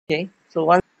Okay,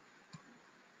 so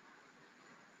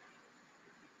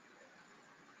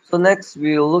next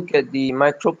we'll look at the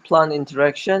microbe-plant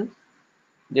interaction.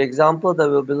 The example that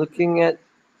we'll be looking at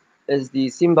is the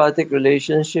symbiotic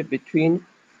relationship between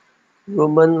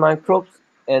rumen microbes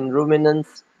and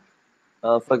ruminants,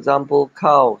 for example,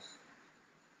 cows.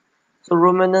 So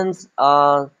ruminants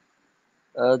are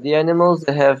the animals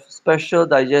that have special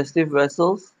digestive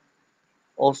vessels,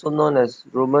 also known as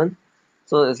rumen.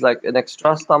 So it's like an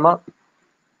extra stomach.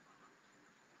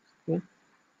 Okay.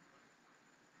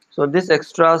 So this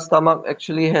extra stomach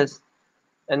actually has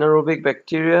anaerobic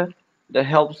bacteria that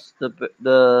helps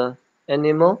the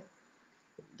animal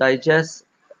digest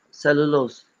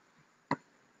cellulose.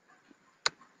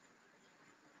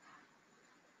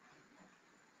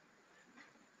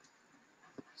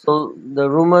 So the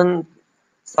rumen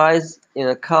size in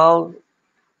a cow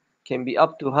can be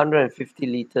up to 150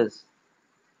 liters.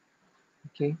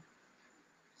 Okay,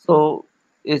 so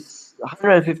it's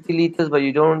 150 liters, but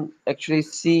you don't actually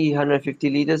see 150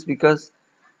 liters because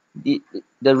the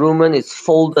rumen is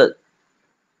folded.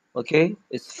 Okay,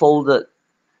 it's folded.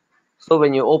 So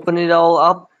when you open it all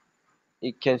up,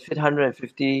 it can fit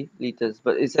 150 liters,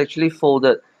 but it's actually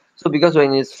folded. So because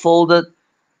when it's folded,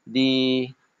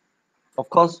 of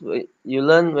course, you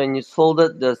learn when it's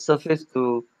folded, the surface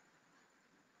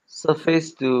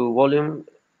to volume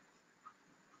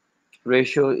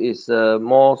ratio is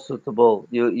more suitable.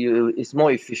 It's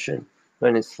more efficient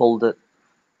when it's folded.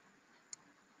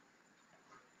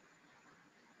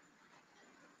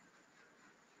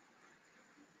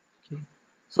 Okay.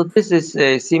 So this is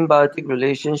a symbiotic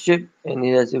relationship, and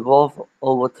it has evolved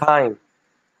over time.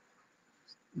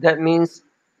 That means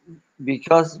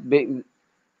because,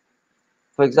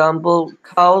 for example,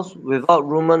 cows without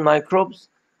rumen microbes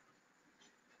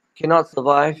cannot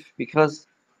survive because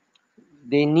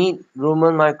they need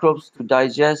rumen microbes to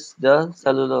digest the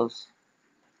cellulose.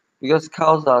 Because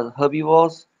cows are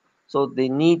herbivores, so they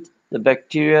need the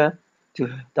bacteria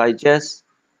to digest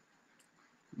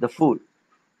the food.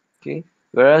 Okay,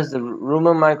 whereas the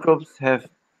rumen microbes have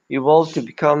evolved to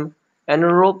become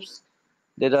anaerobes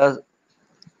that are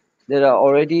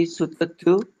already suited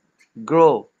to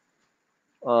grow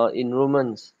in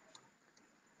rumens.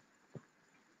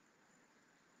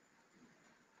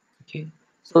 Okay,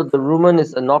 so the rumen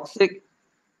is anoxic,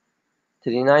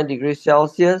 39 degrees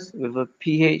Celsius with a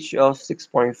pH of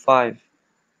 6.5.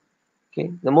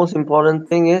 Okay, the most important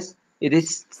thing is it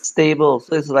is stable,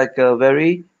 so it's like a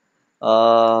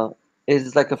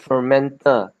it's like a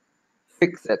fermenter,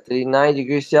 fixed at 39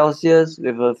 degrees Celsius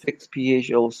with a fixed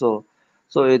pH also.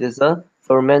 So it is a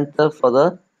fermenter for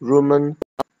the rumen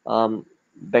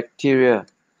bacteria.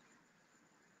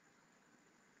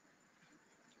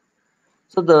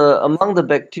 So among the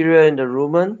bacteria in the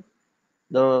rumen,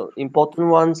 the important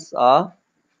ones are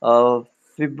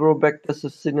Fibrobacter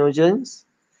succinogens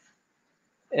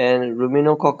and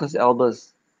Ruminococcus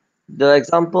albus. The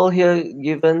example here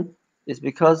given is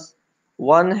because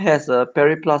one has a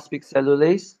periplasmic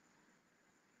cellulase.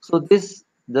 So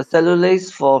the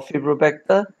cellulase for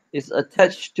Fibrobacter is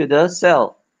attached to the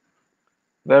cell,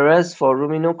 whereas for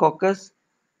Ruminococcus,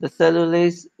 the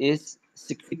cellulase is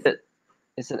secreted.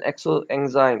 It's an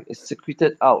exoenzyme. It's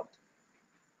secreted out.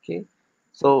 Okay,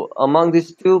 so among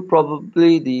these two,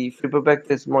 probably the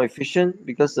Fibrobacter is more efficient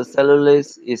because the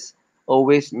cellulase is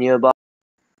always nearby.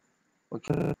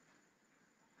 Okay.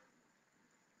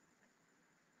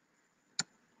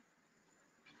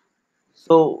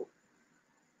 So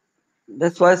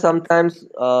that's why sometimes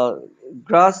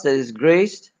grass that is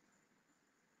grazed,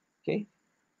 okay,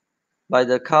 by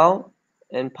the cow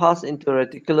and pass into a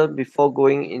reticulum before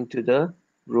going into the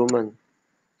rumen.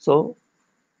 So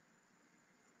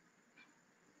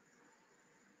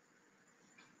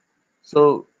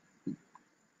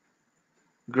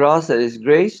grass that is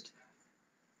grazed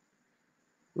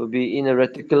will be in a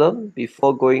reticulum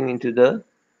before going into the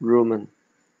rumen.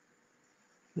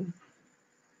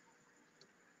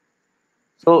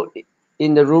 So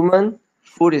in the rumen,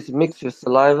 food is mixed with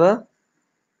saliva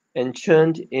and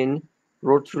churned in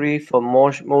rotary for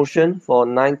motion for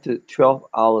 9 to 12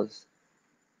 hours.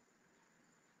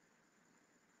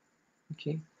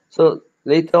 Okay, so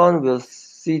later on we'll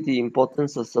see the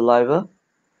importance of saliva.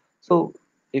 So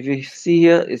if you see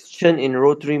here, it's churned in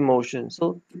rotary motion.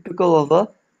 So typical of a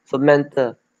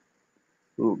fermenter.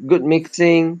 Good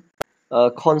mixing,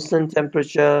 constant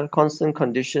temperature, constant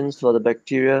conditions for the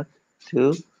bacteria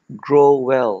to grow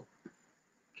well.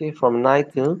 Okay, from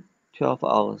 9 to 12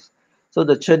 hours. So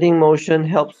the churning motion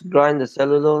helps grind the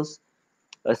cellulose,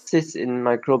 assists in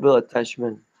microbial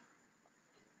attachment.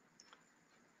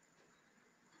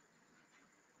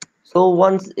 So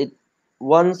once it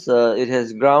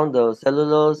has ground the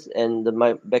cellulose and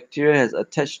the bacteria has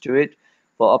attached to it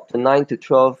for up to 9 to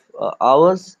 12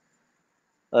 hours,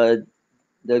 uh,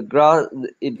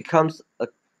 it becomes a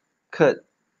curd.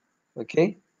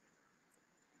 Okay,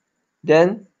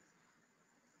 then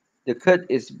the curd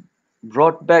is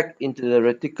brought back into the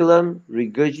reticulum,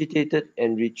 regurgitated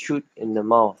and rechewed in the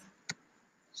mouth.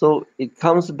 So it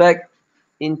comes back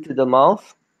into the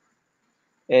mouth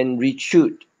and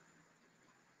rechewed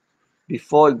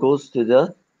before it goes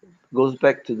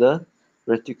back to the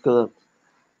reticulum.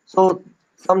 So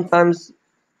sometimes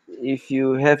if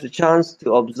you have the chance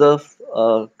to observe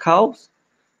cows,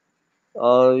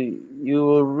 you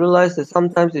will realize that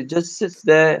sometimes it just sits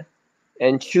there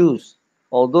and chews.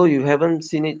 Although you haven't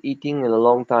seen it eating in a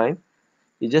long time,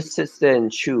 it just sits there and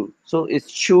chew. So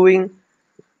it's chewing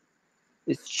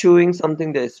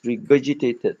something that is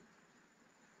regurgitated.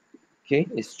 Okay,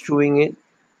 it's chewing it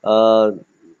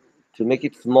to make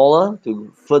it smaller,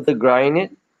 to further grind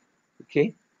it.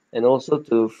 Okay, and also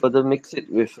to further mix it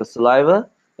with saliva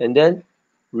and then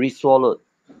re-swallowed.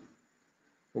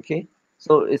 Okay,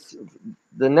 so it's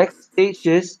the next stage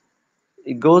is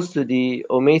it goes to the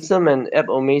omesum and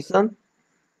abomesum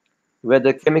where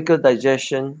the chemical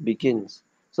digestion begins.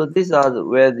 So these are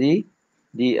where the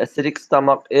acidic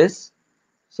stomach is.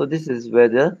 So this is where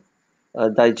the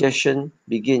digestion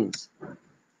begins.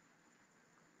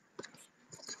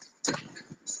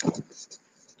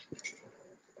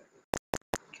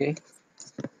 Okay.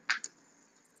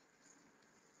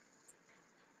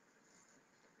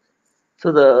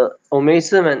 So the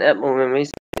omesum and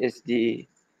abomesum is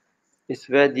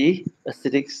where the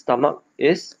acidic stomach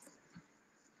is.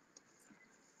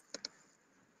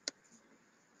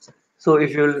 So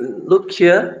if you look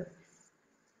here,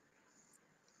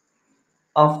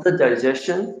 after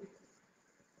digestion,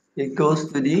 it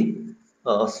goes to the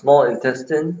small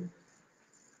intestine,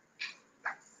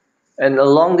 and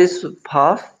along this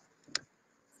path,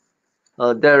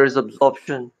 there is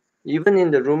absorption. Even in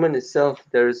the rumen itself,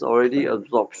 there is already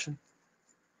absorption.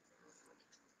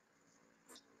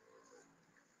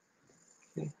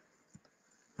 Okay.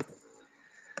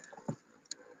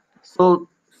 So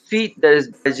feed that is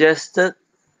digested,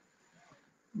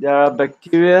 there are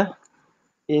bacteria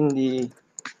in the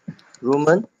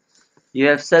rumen. You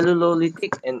have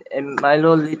cellulolytic and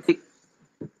amylolytic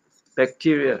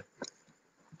bacteria.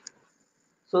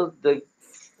 So the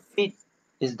feed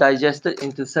is digested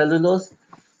into cellulose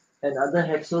and other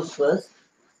hexose first.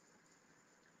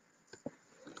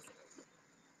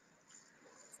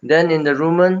 Then in the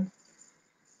rumen,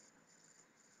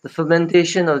 the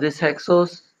fermentation of this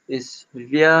hexose is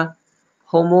via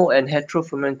homo and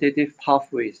heterofermentative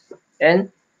pathways and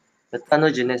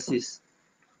methanogenesis.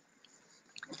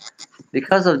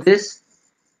 Because of this,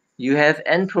 you have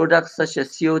end products such as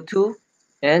CO2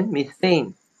 and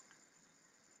methane,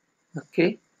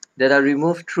 okay, that are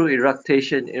removed through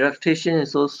eructation. Eructation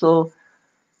is also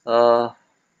uh,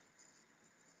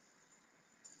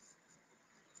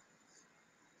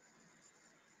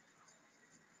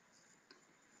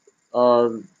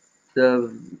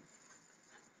 the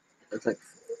it's like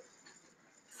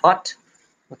fart,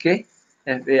 okay,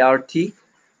 FART,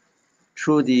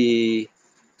 through the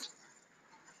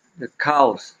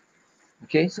cows.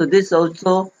 Okay, so this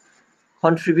also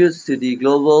contributes to the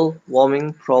global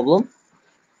warming problem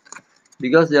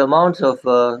because the amount of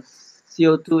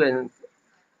CO2 and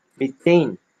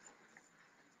methane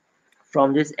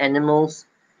from these animals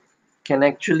can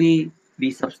actually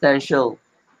be substantial,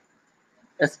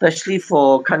 especially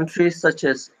for countries such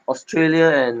as Australia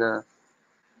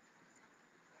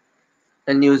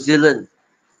and New Zealand,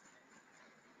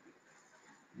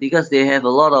 because they have a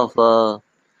lot of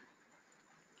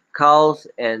cows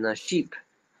and sheep.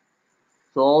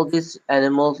 So all these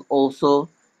animals also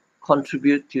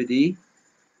contribute to the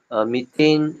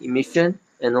methane emission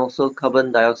and also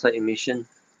carbon dioxide emission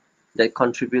that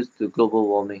contributes to global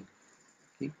warming.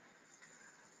 Okay.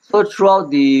 So throughout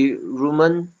the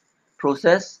rumen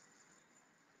process,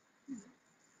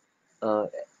 uh,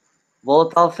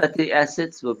 volatile fatty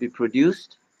acids will be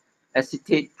produced,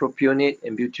 acetate, propionate,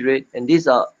 and butyrate, and these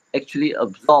are actually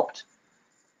absorbed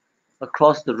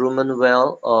across the rumen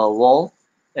wall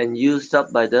and used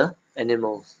up by the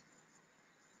animals.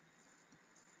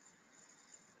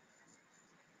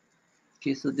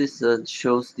 Okay, so this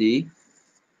shows the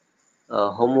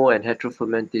homo and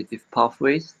heterofermentative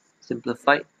pathways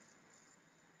simplified.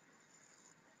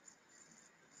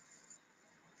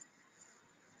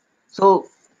 So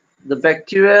the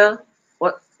bacteria,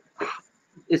 what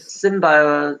is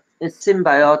symbiotic.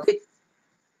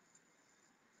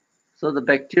 So the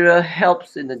bacteria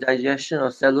helps in the digestion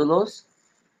of cellulose.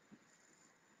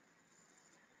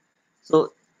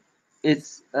 So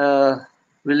it's a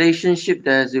relationship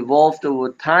that has evolved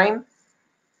over time.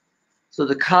 So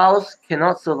the cows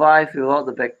cannot survive without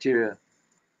the bacteria.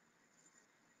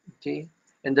 Okay,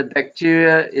 and the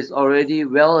bacteria is already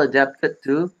well adapted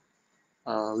to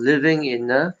living in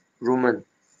the rumen.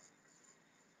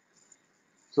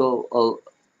 So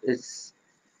it's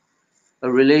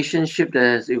a relationship that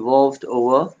has evolved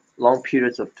over long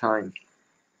periods of time.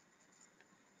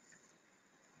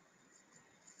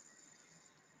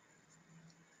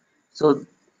 So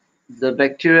the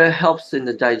bacteria helps in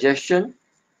the digestion,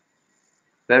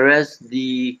 whereas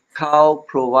the cow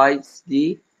provides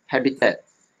the habitat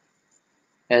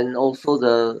and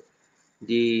also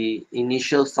the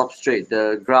initial substrate,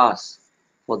 the grass,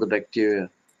 for the bacteria.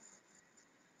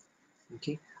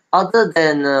 Okay. Other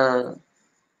than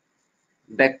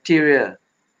bacteria,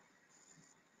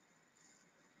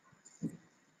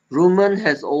 rumen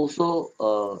has also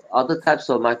other types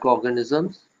of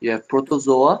microorganisms. You have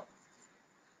protozoa.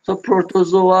 So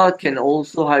protozoa can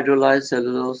also hydrolyze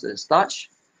cellulose and starch.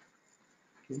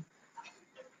 Okay.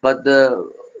 But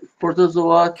the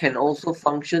protozoa can also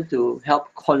function to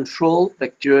help control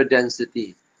bacterial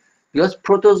density, because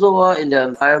protozoa in the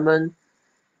environment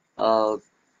uh,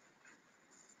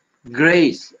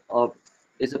 graze or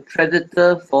is a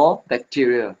predator for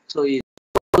bacteria. So if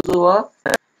protozoa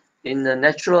in the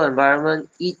natural environment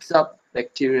eats up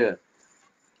bacteria.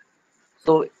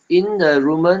 So in the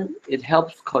rumen, it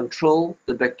helps control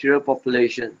the bacterial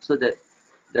population so that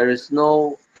there is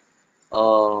no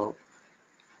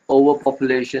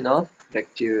overpopulation of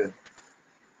bacteria.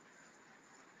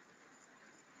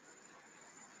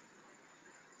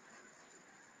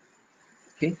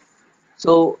 Okay.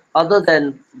 So other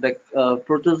than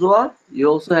protozoa, you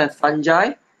also have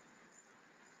fungi.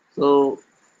 So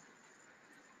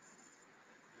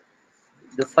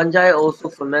the fungi also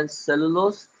ferment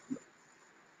cellulose.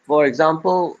 For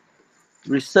example,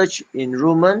 research in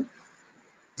rumen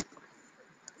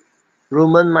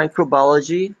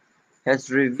microbiology has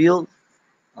revealed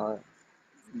uh,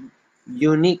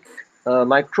 unique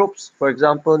microbes. For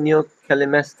example,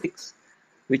 neocalimestics,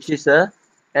 which is a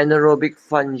anaerobic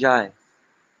fungi.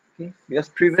 Okay? Because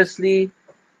previously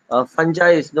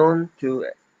fungi is known to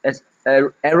as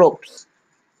aerobes.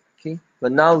 Okay?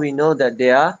 But now we know that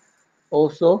they are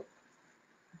also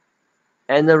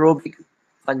anaerobic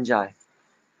fungi.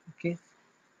 Okay?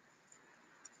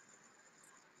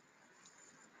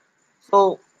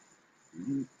 So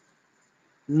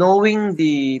knowing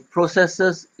the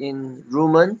processes in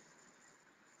rumen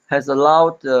has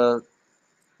allowed the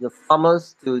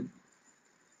farmers to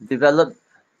develop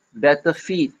better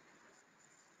feed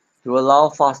to allow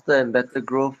faster and better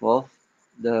growth of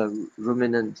the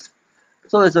ruminants.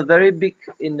 So it's a very big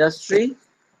industry.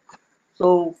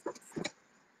 So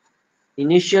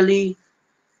initially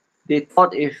they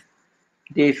thought if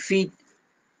they feed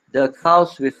the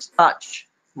cows with starch,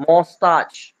 more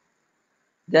starch,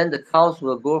 then the cows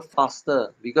will grow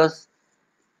faster because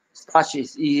starch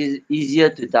is easier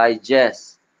to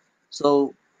digest.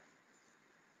 So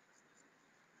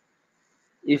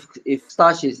if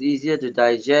starch is easier to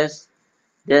digest,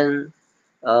 then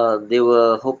they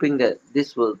were hoping that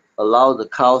this will allow the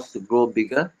cows to grow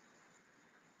bigger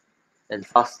and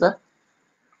faster.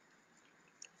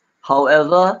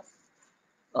 However,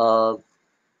 uh,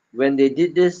 when they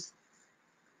did this,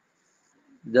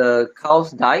 the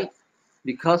cows died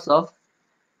because of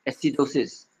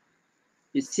acidosis.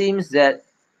 It seems that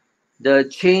the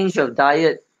change of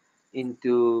diet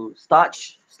into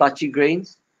starchy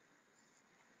grains,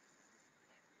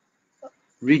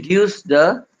 reduced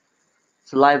the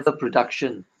saliva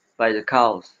production by the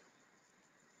cows.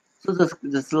 So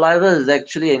the saliva is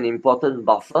actually an important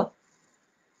buffer.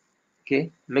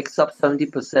 Okay, makes up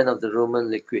 70% of the rumen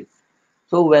liquid.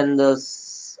 So when the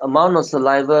amount of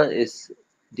saliva is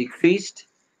decreased,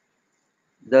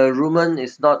 the rumen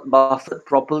is not buffered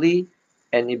properly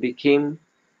and it became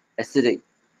acidic.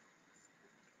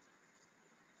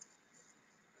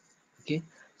 Okay,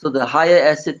 so the higher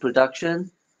acid production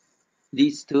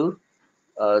leads to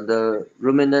the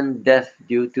ruminant death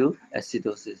due to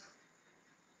acidosis.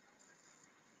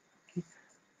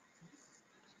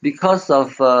 Because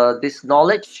of this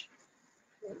knowledge,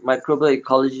 microbial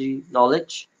ecology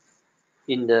knowledge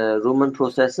in the rumen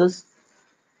processes,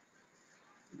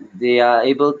 they are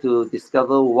able to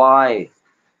discover why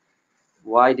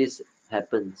this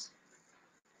happens.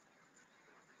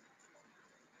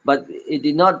 But it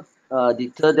did not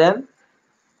deter them,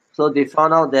 so they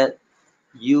found out that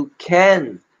you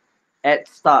can add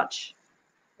starch,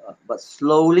 but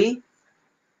slowly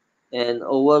and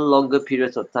over longer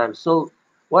periods of time. So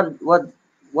what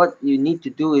you need to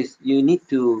do is you need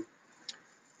to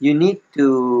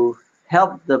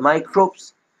help the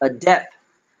microbes adapt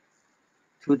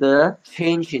to the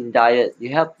change in diet.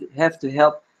 You have to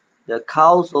help the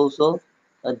cows also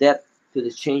adapt to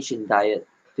the change in diet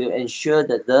to ensure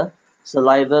that the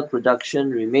saliva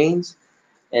production remains,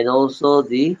 and also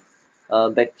the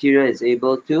bacteria is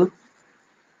able to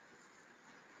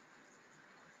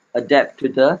adapt to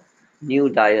the new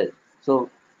diet. So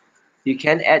you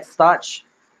can add starch,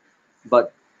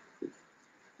 but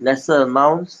lesser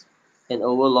amounts and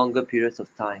over longer periods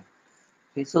of time.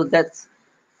 Okay, so this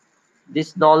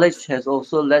knowledge has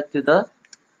also led to the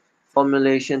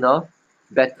formulation of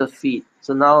better feed.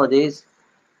 So nowadays,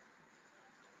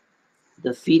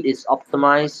 the feed is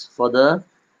optimized for the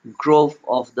growth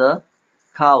of the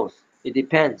cows. It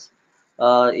depends.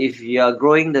 If you are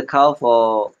growing the cow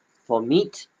for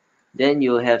meat, then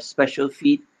you have special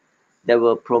feed that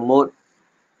will promote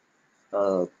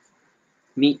uh,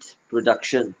 meat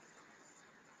production.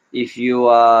 If you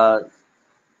are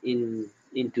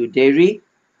into dairy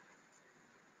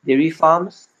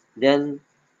farms, then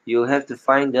you have to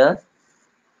find a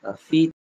feed